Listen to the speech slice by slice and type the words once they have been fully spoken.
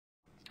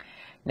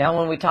Now,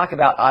 when we talk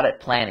about audit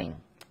planning,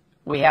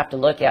 we have to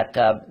look at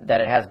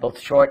that it has both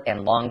short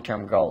and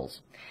long-term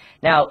goals.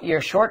 Now,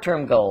 your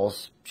short-term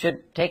goals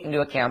should take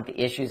into account the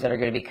issues that are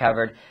going to be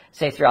covered,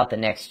 say, throughout the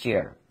next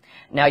year.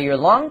 Now, your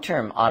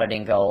long-term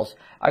auditing goals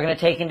are going to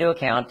take into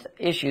account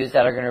issues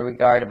that are going to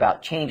regard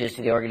about changes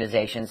to the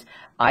organization's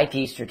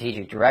IT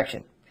strategic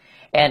direction.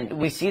 And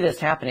we see this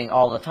happening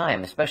all the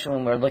time, especially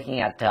when we're looking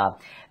at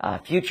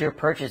future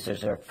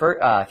purchases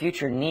or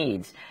future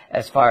needs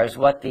as far as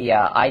what the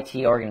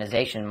IT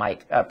organization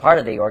might, part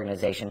of the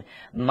organization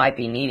might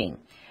be needing.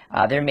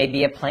 There may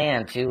be a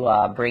plan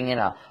to bring in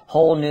a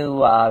whole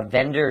new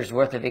vendor's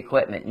worth of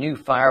equipment, new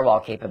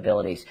firewall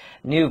capabilities,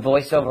 new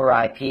voice over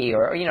IP,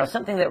 or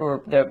something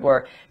that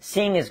we're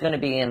seeing is going to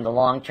be in the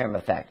long-term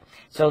effect.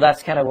 So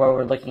that's kind of where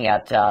we're looking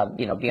at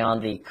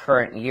beyond the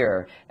current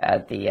year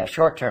at the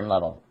short-term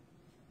level.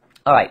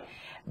 All right,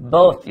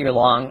 both your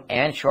long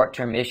and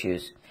short-term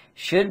issues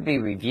should be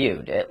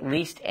reviewed at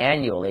least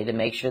annually to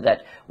make sure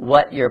that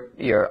what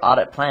your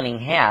audit planning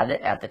had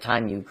at the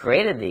time you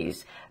created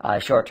these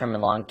short-term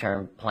and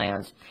long-term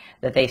plans,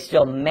 that they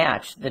still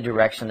match the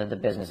direction that the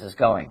business is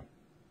going.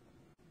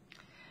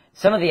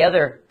 Some of the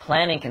other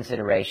planning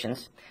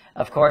considerations,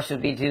 of course,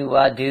 would be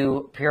to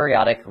do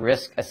periodic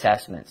risk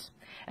assessments.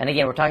 And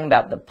again, we're talking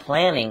about the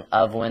planning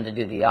of when to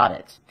do the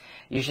audits.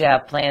 You should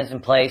have plans in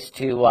place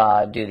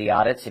to do the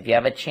audits if you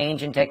have a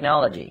change in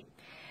technology.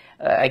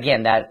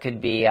 Again, that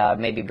could be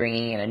maybe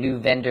bringing in a new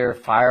vendor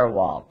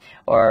firewall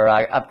or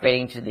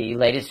upgrading to the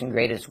latest and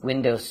greatest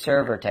Windows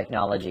Server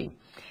technology.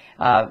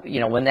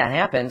 When that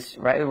happens,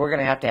 right, we're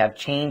going to have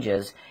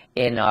changes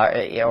in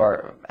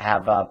or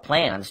have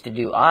plans to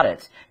do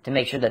audits to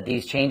make sure that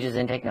these changes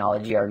in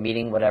technology are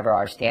meeting whatever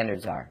our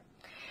standards are.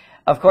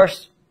 Of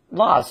course,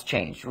 laws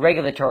change,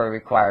 regulatory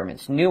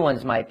requirements, new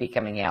ones might be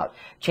coming out,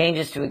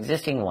 changes to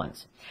existing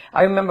ones.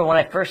 I remember when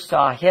I first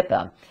saw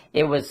HIPAA,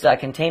 it was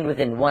contained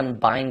within one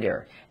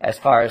binder as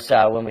far as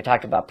when we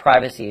talked about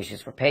privacy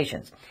issues for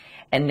patients.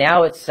 And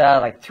now it's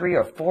like 3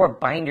 or 4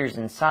 binders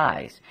in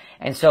size.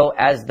 And so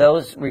as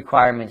those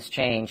requirements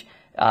change,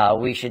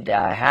 we should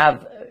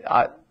have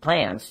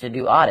plans to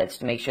do audits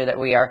to make sure that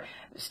we are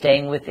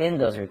staying within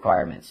those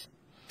requirements.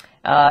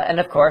 And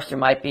of course, there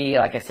might be,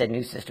 like I said,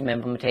 new system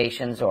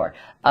implementations or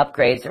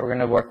upgrades that we're going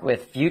to work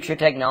with future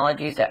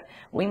technologies that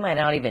we might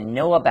not even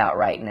know about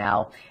right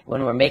now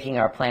when we're making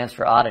our plans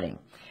for auditing.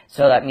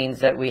 So that means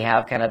that we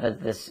have kind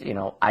of this,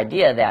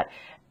 idea that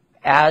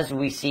as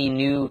we see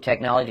new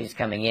technologies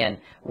coming in,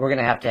 we're going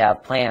to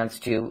have plans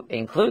to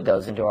include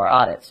those into our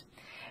audits.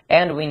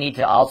 And we need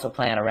to also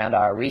plan around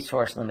our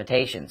resource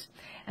limitations.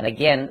 And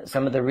again,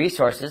 some of the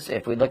resources,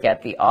 if we look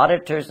at the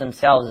auditors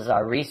themselves as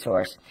our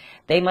resource,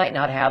 they might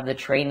not have the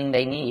training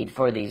they need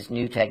for these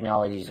new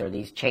technologies or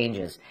these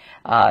changes.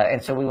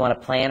 And so we want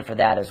to plan for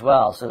that as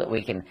well so that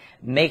we can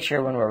make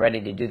sure when we're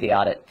ready to do the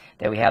audit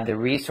that we have the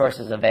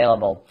resources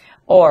available,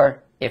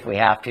 or if we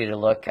have to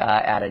look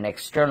at an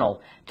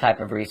external type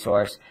of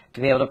resource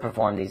to be able to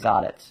perform these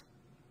audits.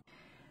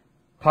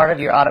 Part of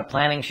your audit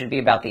planning should be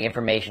about the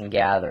information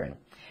gathering.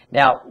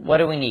 Now, what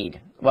do we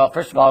need? Well,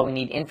 first of all, we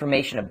need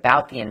information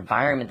about the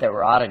environment that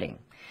we're auditing.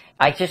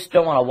 I just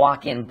don't want to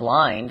walk in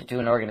blind to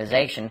an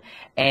organization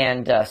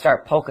and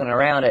start poking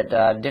around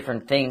at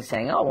different things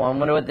saying, oh, well, I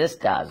wonder what this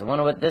does. I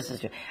wonder what this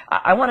is doing.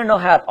 I want to know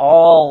how it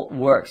all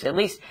works. At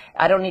least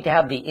I don't need to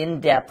have the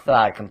in-depth,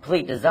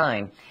 complete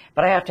design,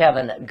 but I have to have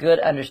a good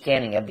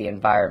understanding of the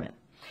environment.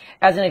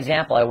 As an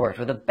example, I worked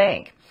with a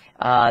bank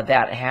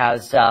that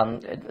has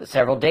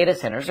several data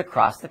centers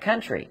across the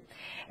country.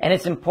 And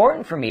it's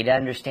important for me to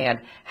understand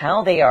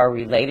how they are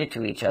related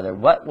to each other.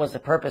 What was the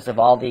purpose of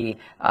all the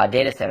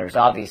data centers?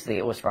 Obviously,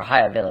 it was for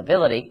high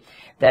availability,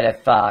 that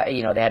if,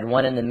 they had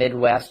one in the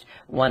Midwest,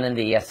 one in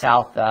the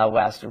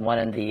Southwest, and one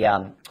in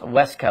the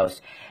West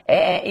Coast.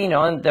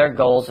 And their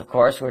goals, of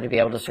course, were to be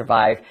able to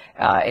survive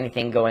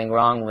anything going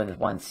wrong with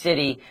one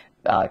city,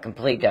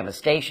 complete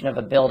devastation of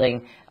a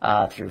building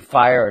through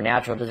fire or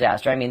natural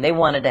disaster. I mean, they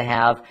wanted to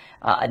have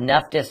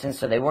enough distance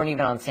so they weren't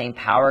even on the same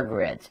power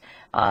grids.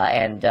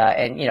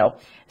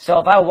 So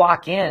if I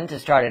walk in to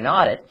start an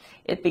audit,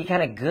 it'd be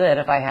kind of good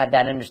if I had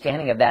that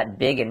understanding of that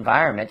big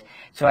environment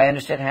so I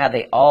understood how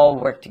they all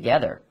work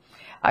together.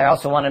 I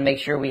also want to make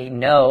sure we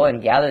know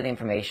and gather the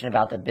information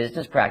about the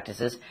business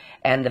practices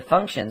and the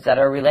functions that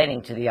are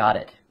relating to the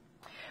audit.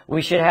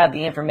 We should have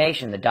the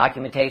information, the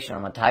documentation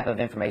on the type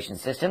of information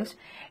systems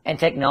and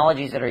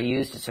technologies that are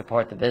used to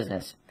support the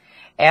business,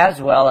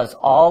 as well as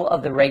all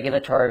of the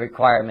regulatory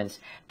requirements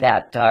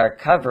that are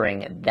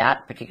covering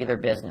that particular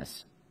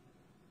business.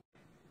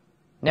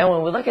 Now,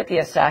 when we look at the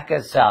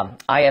ISACA's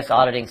IS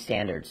auditing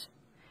standards,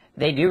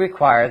 they do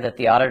require that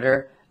the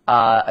auditor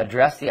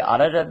address the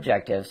audit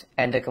objectives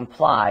and to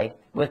comply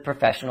with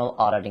professional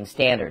auditing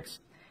standards.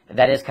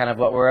 That is kind of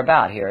what we're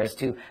about here, is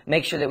to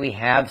make sure that we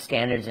have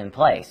standards in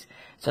place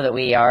so that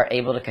we are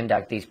able to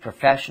conduct these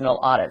professional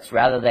audits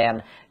rather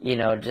than,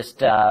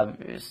 just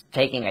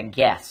taking a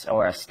guess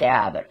or a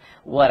stab at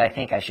what I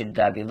think I should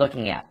be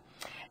looking at.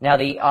 Now,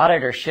 the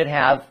auditor should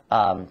have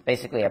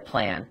basically a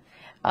plan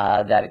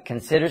that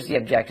considers the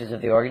objectives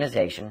of the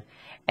organization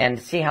and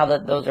see how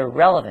those are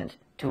relevant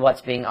to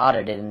what's being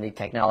audited in the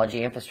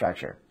technology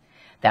infrastructure.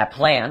 That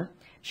plan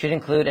should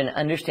include an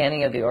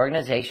understanding of the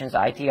organization's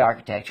IT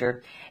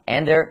architecture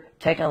and their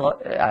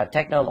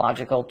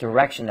technological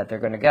direction that they're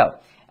going to go.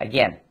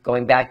 Again,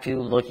 going back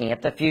to looking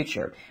at the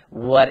future,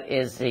 what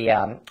is the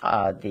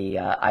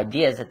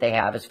ideas that they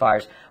have as far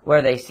as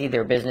where they see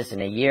their business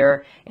in a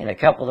year, in a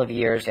couple of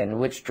years, and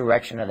which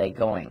direction are they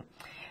going.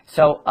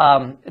 So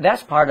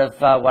that's part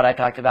of what I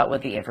talked about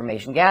with the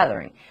information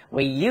gathering.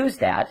 We use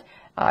that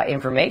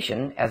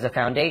information as a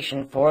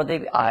foundation for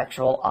the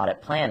actual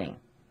audit planning.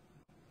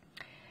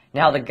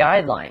 Now, the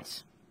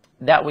guidelines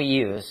that we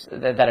use,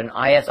 that an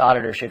IS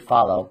auditor should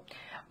follow,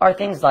 are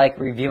things like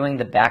reviewing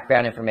the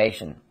background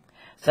information,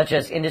 such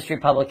as industry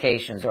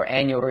publications or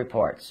annual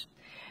reports.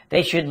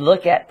 They should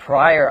look at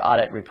prior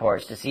audit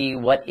reports to see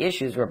what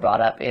issues were brought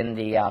up in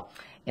the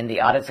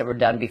audits that were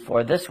done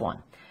before this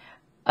one.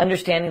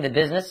 Understanding the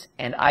business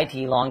and IT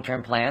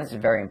long-term plans is a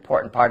very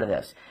important part of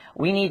this.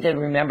 We need to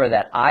remember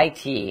that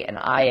IT and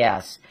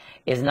IS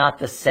is not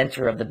the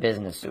center of the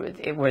business.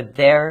 We're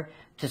there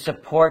to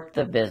support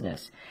the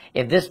business.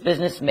 If this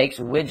business makes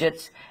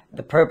widgets,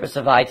 the purpose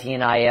of IT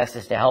and IS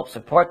is to help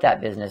support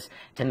that business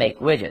to make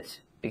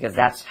widgets, because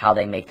that's how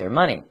they make their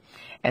money.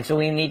 And so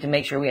we need to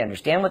make sure we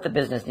understand what the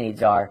business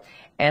needs are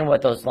and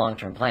what those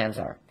long-term plans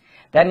are.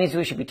 That means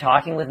we should be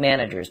talking with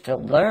managers to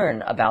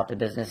learn about the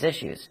business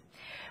issues.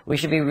 We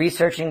should be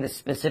researching the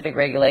specific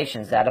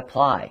regulations that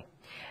apply.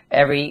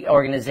 Every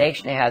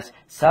organization has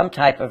some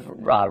type of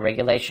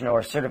regulation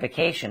or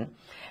certification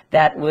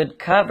that would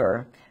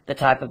cover the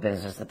type of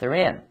business that they're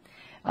in.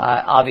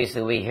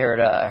 Obviously, we heard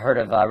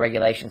of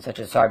regulations such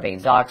as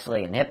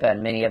Sarbanes-Oxley and HIPAA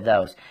and many of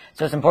those.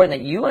 So it's important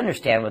that you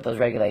understand what those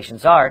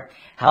regulations are,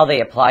 how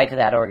they apply to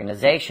that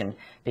organization,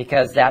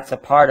 because that's a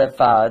part of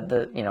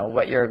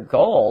what your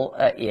goal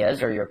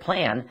is, or your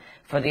plan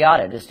for the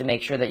audit, is to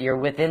make sure that you're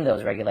within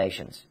those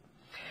regulations.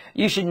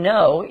 You should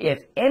know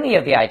if any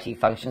of the IT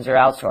functions are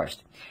outsourced.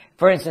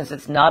 For instance,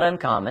 it's not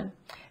uncommon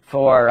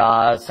for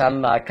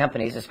some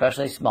companies,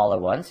 especially smaller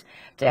ones,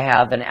 to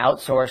have an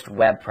outsourced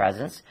web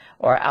presence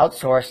or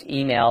outsourced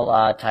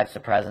email types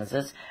of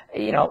presences.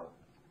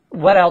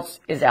 What else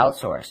is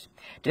outsourced?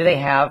 Do they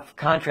have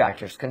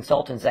contractors,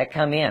 consultants that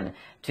come in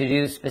to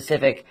do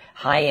specific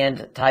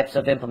high-end types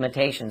of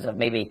implementations of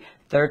maybe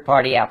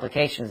third-party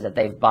applications that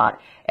they've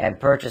bought and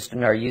purchased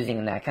and are using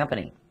in that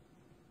company?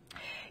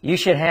 You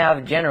should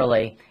have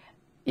generally,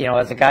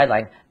 as a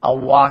guideline, a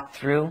walk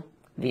through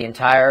the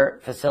entire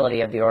facility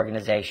of the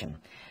organization.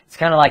 It's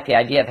kind of like the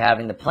idea of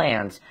having the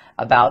plans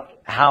about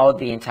how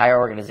the entire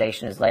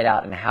organization is laid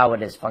out and how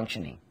it is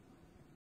functioning.